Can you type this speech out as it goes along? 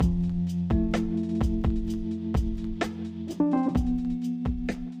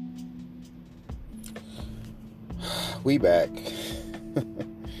We back.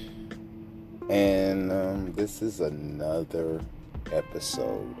 And this is another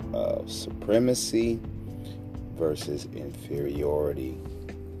episode of Supremacy versus Inferiority.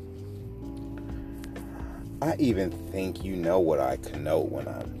 I even think you know what I connote when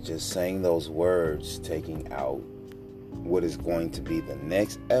I'm just saying those words, taking out what is going to be the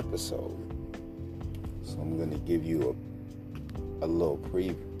next episode. So I'm going to give you a little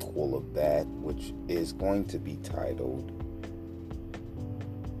prequel of that, which is going to be titled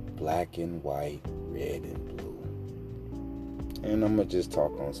Black and White, Red and Blue. And I'm going to just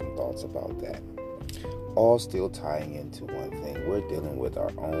talk on some thoughts about that. All still tying into one thing. We're dealing with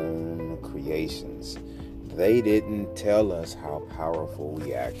our own creations. They didn't tell us how powerful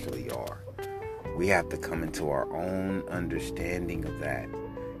we actually are. We have to come into our own understanding of that.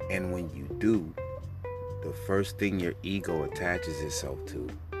 And when you do, the first thing your ego attaches itself to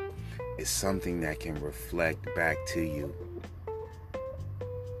is something that can reflect back to you.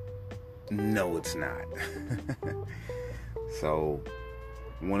 No, it's not. So,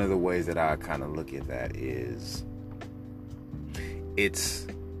 one of the ways that I kind of look at that is it's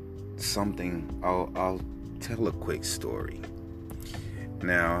something. I'll tell a quick story.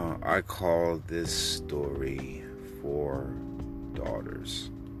 Now, I call this story Four Daughters.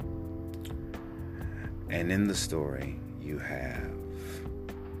 And in the story, you have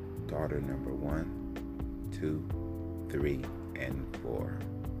daughter number 1, 2, 3, and 4.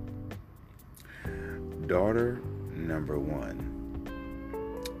 Daughter number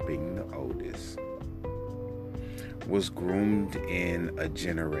 1, being the oldest, was groomed in a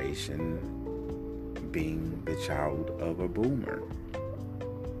generation being the child of a boomer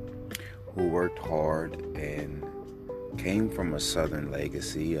who worked hard and came from a southern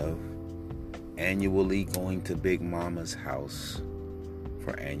legacy of annually going to Big Mama's house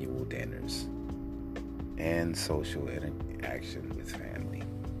for annual dinners and social interaction with family.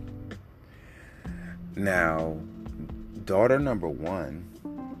 Now, daughter number 1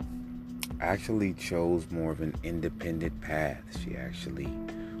 actually chose more of an independent path. She actually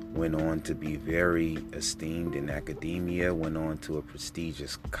went on to be very esteemed in academia, went on to a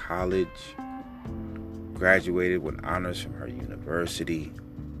prestigious college, graduated with honors from her university,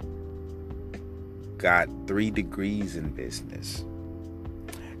 got 3 degrees in business,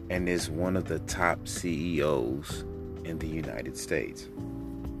 and is one of the top CEOs in the United States.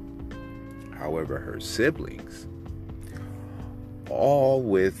 However, her siblings, all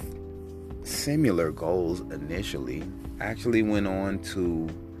with similar goals initially, actually went on to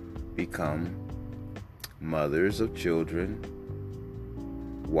become mothers of children,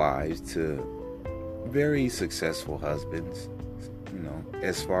 wives to very successful husbands,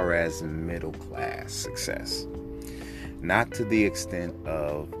 as far as middle class success. Not to the extent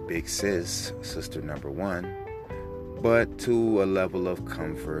of Big Sis, sister number 1, but to a level of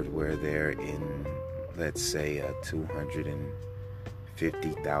comfort where they're in, let's say, a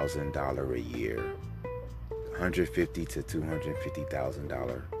 $250,000 a year, $150,000 to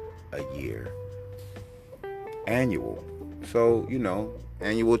 $250,000 a year, annual. So,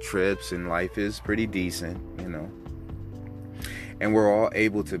 annual trips, and life is pretty decent, And we're all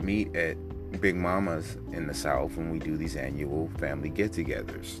able to meet at Big Mama's in the South when we do these annual family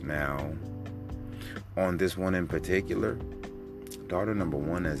get-togethers. Now, on this one in particular, daughter number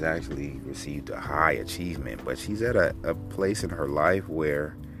 1 has actually received a high achievement, but she's at a place in her life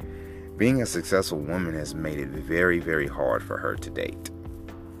where being a successful woman has made it very, very hard for her to date.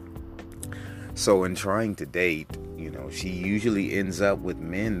 So in trying to date, she usually ends up with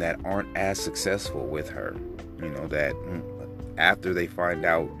men that aren't as successful with her. That after they find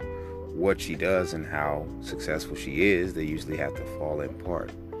out what she does and how successful she is, they usually have to fall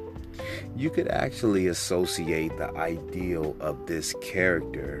apart. You could actually associate the ideal of this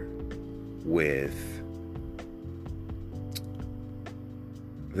character with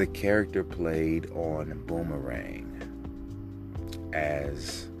the character played on Boomerang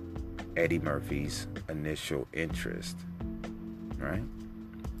as Eddie Murphy's initial interest, right?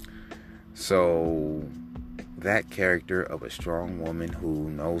 So that character of a strong woman who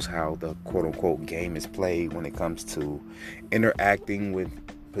knows how the quote-unquote game is played when it comes to interacting with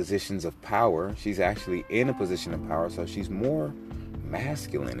positions of power. She's actually in a position of power, so she's more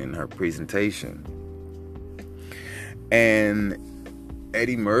masculine in her presentation. And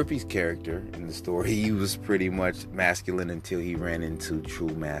Eddie Murphy's character in the story, he was pretty much masculine until he ran into true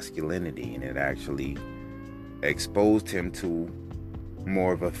masculinity, and it actually exposed him to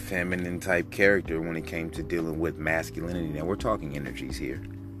more of a feminine type character when it came to dealing with masculinity. Now we're talking energies here.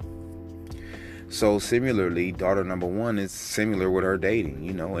 So similarly, daughter number one is similar with her dating.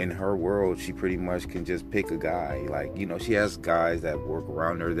 In her world, she pretty much can just pick a guy. Like, she has guys that work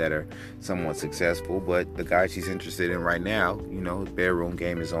around her that are somewhat successful, but the guy she's interested in right now, his bedroom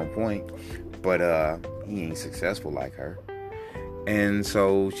game is on point, but he ain't successful like her. And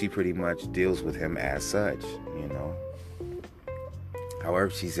so she pretty much deals with him as such. However,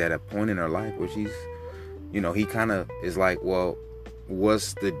 she's at a point in her life where she's, he kind of is like, well,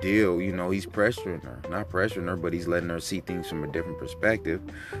 what's the deal? He's pressuring her. Not pressuring her, but he's letting her see things from a different perspective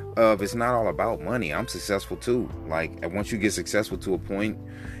of it's not all about money. I'm successful too. Like, once you get successful to a point,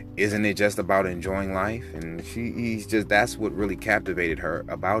 isn't it just about enjoying life? And that's what really captivated her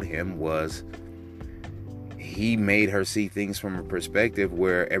about him, was he made her see things from a perspective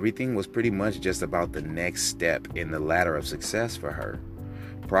where everything was pretty much just about the next step in the ladder of success for her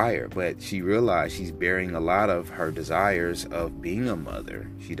prior. But she realized she's bearing a lot of her desires of being a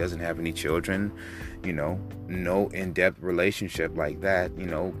mother. She doesn't have any children, no in-depth relationship like that,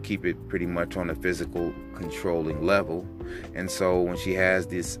 keep it pretty much on a physical controlling level. And so when she has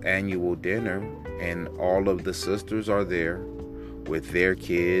this annual dinner and all of the sisters are there with their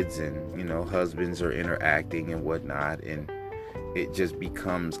kids and, husbands are interacting and whatnot, and it just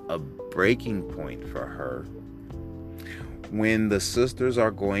becomes a breaking point for her when the sisters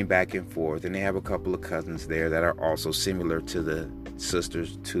are going back and forth, and they have a couple of cousins there that are also similar to the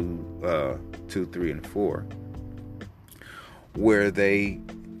sisters 2, 3, and 4, where they,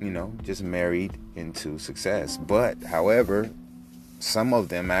 just married into success. But, however, some of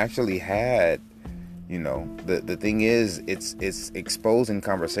them actually had, the thing is, it's exposing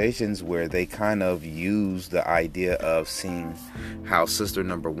conversations where they kind of use the idea of seeing how sister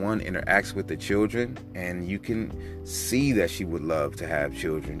number one interacts with the children, and you can see that she would love to have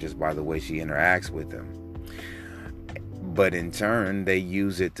children just by the way she interacts with them. But in turn, they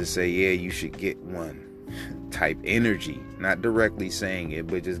use it to say, yeah, you should get one type energy, not directly saying it,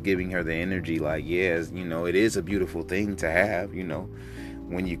 but just giving her the energy like, yes, it is a beautiful thing to have,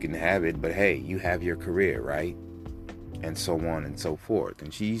 when you can have it, but hey, you have your career, right? And so on and so forth.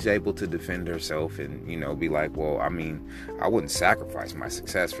 And she's able to defend herself and, be like, well, I wouldn't sacrifice my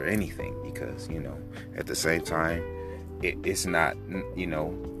success for anything, because, at the same time, it's not,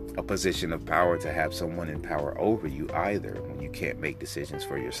 a position of power to have someone in power over you either, when you can't make decisions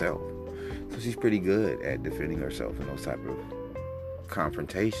for yourself. So she's pretty good at defending herself in those type of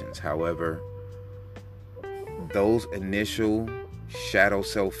confrontations. However, those initial shadow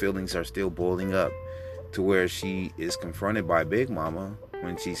self feelings are still boiling up to where she is confronted by Big Mama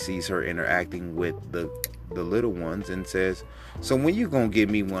when she sees her interacting with the little ones and says, so when you gonna give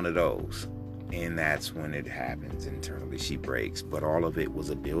me one of those? And that's when it happens. Internally she breaks. But all of it was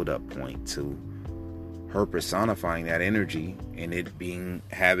a build-up point to her personifying that energy and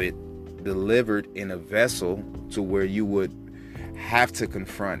have it delivered in a vessel to where you would have to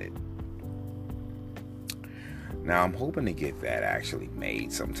confront it. Now, I'm hoping to get that actually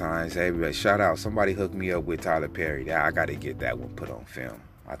made sometimes. Hey, shout out. Somebody hooked me up with Tyler Perry. I got to get that one put on film.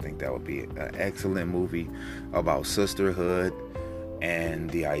 I think that would be an excellent movie about sisterhood and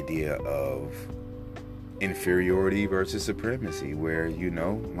the idea of inferiority versus supremacy, where,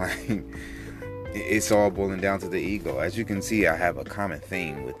 like, it's all boiling down to the ego. As you can see, I have a common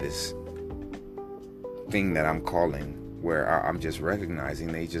theme with this thing that I'm calling, where I'm just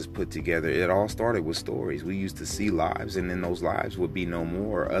recognizing they just put together, it all started with stories. We used to see lives, and then those lives would be no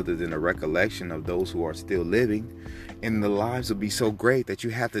more other than a recollection of those who are still living, and the lives would be so great that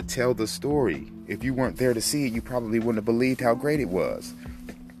you have to tell the story. If you weren't there to see it, you probably wouldn't have believed how great it was.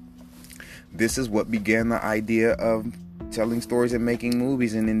 This is what began the idea of telling stories and making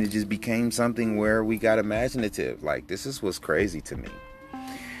movies, and then it just became something where we got imaginative. Like, this is what's crazy to me.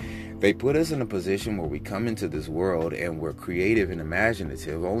 They put us in a position where we come into this world and we're creative and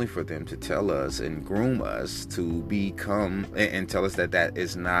imaginative, only for them to tell us and groom us to become and tell us that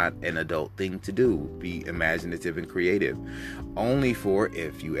is not an adult thing to do. Be imaginative and creative. Only for,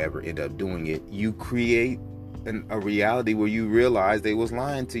 if you ever end up doing it, you create a reality where you realize they was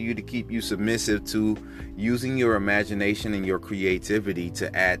lying to you to keep you submissive to using your imagination and your creativity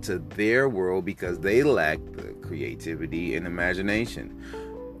to add to their world, because they lack the creativity and imagination.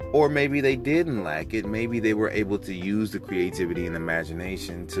 Or maybe they didn't lack it. Maybe they were able to use the creativity and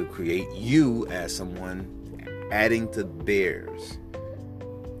imagination to create you as someone adding to theirs.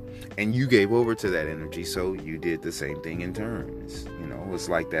 And you gave over to that energy, so you did the same thing in turn. It's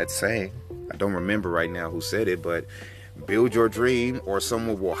like that saying. I don't remember right now who said it, but build your dream or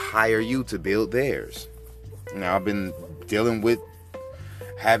someone will hire you to build theirs. Now, I've been dealing with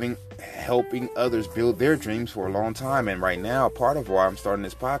having helping others build their dreams for a long time. And right now, part of why I'm starting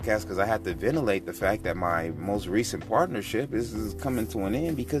this podcast, because I have to ventilate the fact that my most recent partnership is coming to an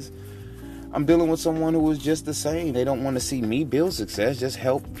end, because I'm dealing with someone who is just the same. They don't want to see me build success, just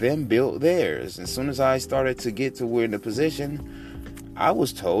help them build theirs. As soon as I started to get to where in the position, I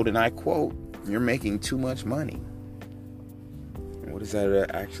was told, and I quote, "You're making too much money." What does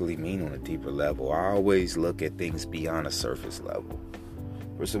that actually mean on a deeper level? I always look at things beyond a surface level.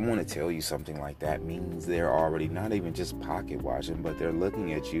 For someone to tell you something like that means they're already not even just pocket watching, but they're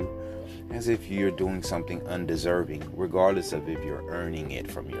looking at you as if you're doing something undeserving, regardless of if you're earning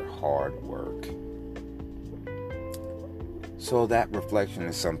it from your hard work. So that reflection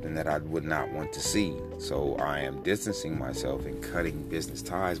is something that I would not want to see. So I am distancing myself and cutting business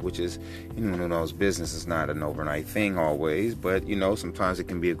ties, which is, anyone who knows business is not an overnight thing always, but sometimes it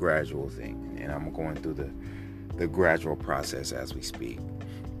can be a gradual thing. And I'm going through the gradual process as we speak.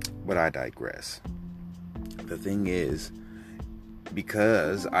 But I digress. The thing is,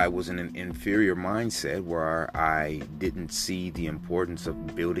 because I was in an inferior mindset where I didn't see the importance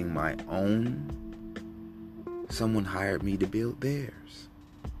of building my own, someone hired me to build theirs.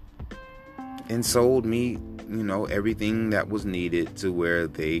 And sold me, everything that was needed to where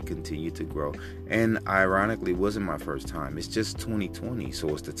they continue to grow. And ironically, it wasn't my first time. It's just 2020. So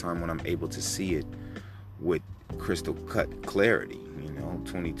it's the time when I'm able to see it with crystal cut clarity.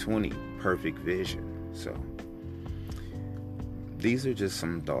 2020, perfect vision. So these are just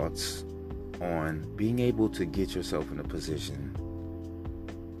some thoughts on being able to get yourself in a position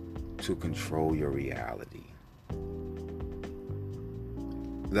to control your reality.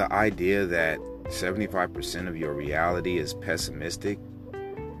 The idea that 75% of your reality is pessimistic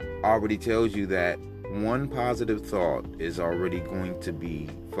already tells you that one positive thought is already going to be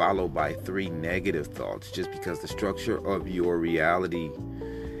followed by 3 negative thoughts, just because the structure of your reality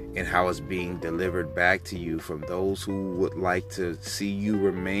and how it's being delivered back to you from those who would like to see you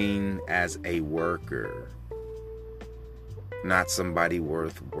remain as a worker, not somebody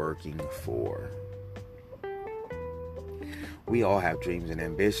worth working for. We all have dreams and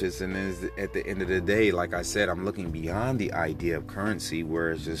ambitions, and at the end of the day, like I said, I'm looking beyond the idea of currency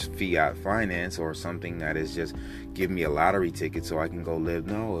where it's just fiat finance or something that is just give me a lottery ticket so I can go live.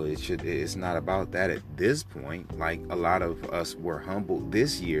 No, it's not about that at this point. Like, a lot of us were humbled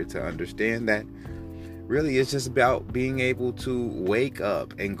this year to understand that really it's just about being able to wake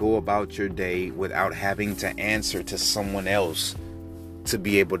up and go about your day without having to answer to someone else to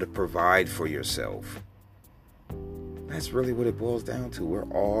be able to provide for yourself. That's really what it boils down to. We're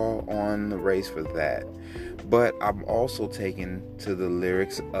all on the race for that. But I'm also taken to the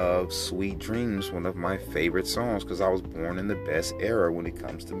lyrics of Sweet Dreams, one of my favorite songs, because I was born in the best era when it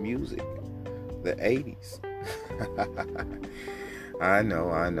comes to music, the 80s. I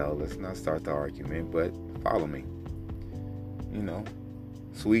know. Let's not start the argument, but follow me.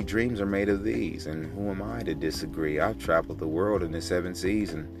 Sweet dreams are made of these, and who am I to disagree? I've traveled the world in the 7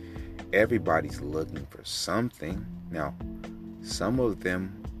 seas, and everybody's looking for something. Now, some of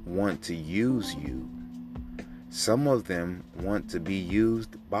them want to use you. Some of them want to be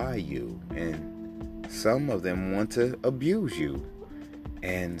used by you. And some of them want to abuse you.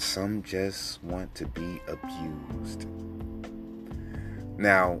 And some just want to be abused.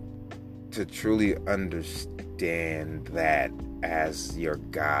 Now, to truly understand that as your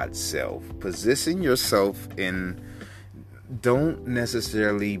God self, position yourself in. Don't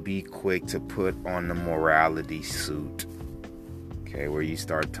necessarily be quick to put on the morality suit, okay, where you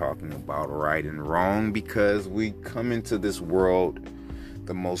start talking about right and wrong, because we come into this world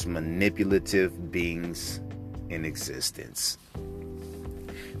the most manipulative beings in existence.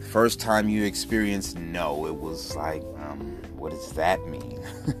 The first time you experienced no, it was like, what does that mean?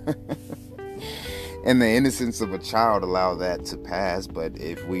 And the innocence of a child allow that to pass. But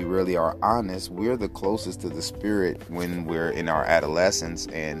if we really are honest, we're the closest to the spirit when we're in our adolescence.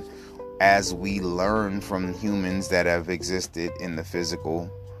 And as we learn from humans that have existed in the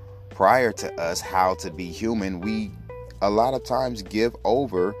physical prior to us how to be human, we a lot of times give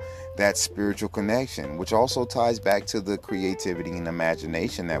over that spiritual connection, which also ties back to the creativity and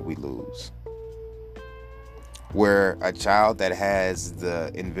imagination that we lose. Where a child that has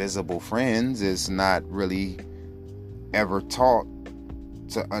the invisible friends is not really ever taught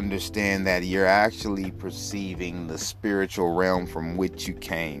to understand that you're actually perceiving the spiritual realm from which you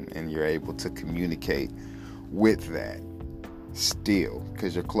came, and you're able to communicate with that still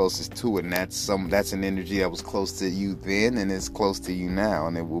because you're closest to it, and that's an energy that was close to you then and is close to you now,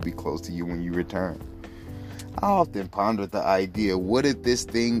 and it will be close to you when you return. I often ponder the idea, what if this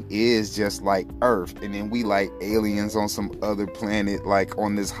thing is just like Earth, and then we like aliens on some other planet, like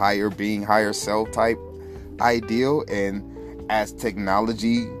on this higher being, higher self type ideal, and as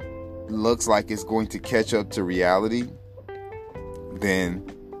technology looks like it's going to catch up to reality, then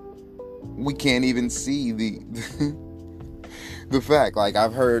we can't even see the the fact. Like,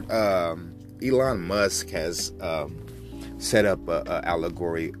 I've heard Elon Musk has set up a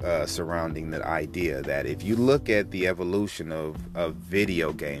allegory surrounding the idea that if you look at the evolution of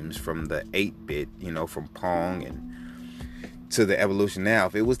video games from the 8-bit, from Pong and to the evolution now,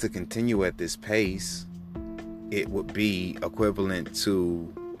 if it was to continue at this pace, it would be equivalent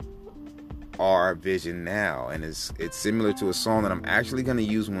to our vision now. And it's similar to a song that I'm actually going to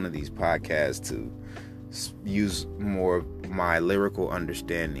use one of these podcasts to use more of my lyrical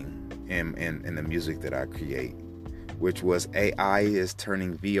understanding in the music that I create, which was AI is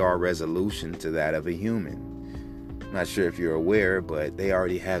turning VR resolution to that of a human. I'm not sure if you're aware, but they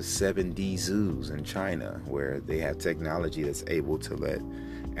already have 7D zoos in China where they have technology that's able to let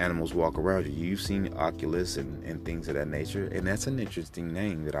animals walk around you. You've seen Oculus and things of that nature, and that's an interesting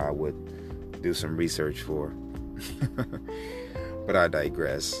name that I would do some research for. But I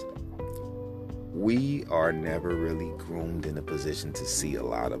digress. We are never really groomed in a position to see a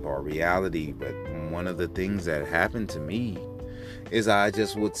lot of our reality, but one of the things that happened to me is I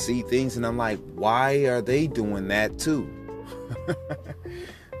just would see things and I'm like, why are they doing that too?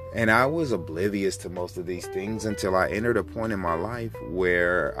 And I was oblivious to most of these things until I entered a point in my life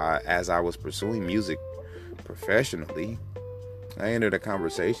where as I was pursuing music professionally, I entered a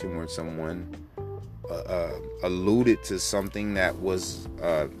conversation where someone alluded to something that was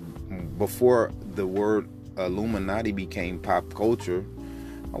before the word Illuminati became pop culture.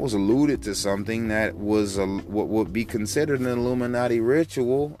 I was alluded to something that was what would be considered an Illuminati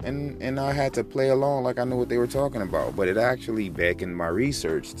ritual, and I had to play along like I knew what they were talking about. But it actually beckoned my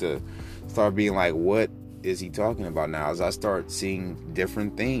research to start being like, what is he talking about now? As I start seeing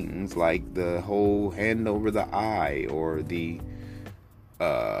different things, like the whole hand over the eye, or the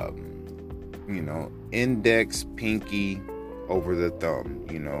index pinky over the thumb,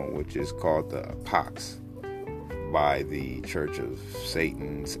 which is called the Pax by the Church of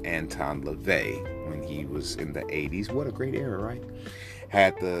Satan's Anton LaVey when he was in the 80s. What a great era, right?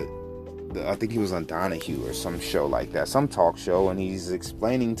 Had the I think he was on Donahue or some show like that, some talk show, and he's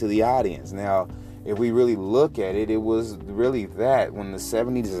explaining to the audience. Now, if we really look at it, it was really that when the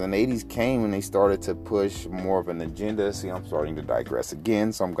 70s and 80s came and they started to push more of an agenda. See, I'm starting to digress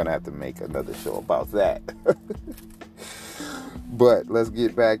again, so I'm going to have to make another show about that. But let's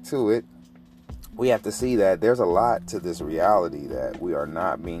get back to it. We have to see that there's a lot to this reality that we are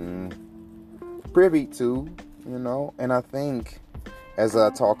not being privy to, and I think as I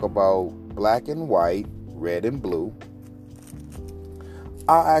talk about black and white, red and blue,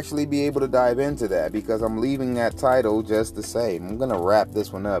 I'll actually be able to dive into that because I'm leaving that title just the same. I'm going to wrap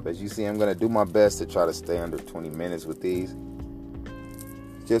this one up. As you see, I'm going to do my best to try to stay under 20 minutes with these,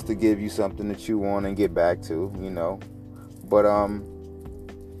 just to give you something to chew on and get back to, But,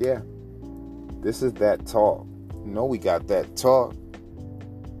 yeah, this is that talk. We got that talk.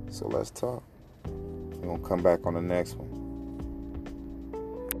 So let's talk. We're going to come back on the next one.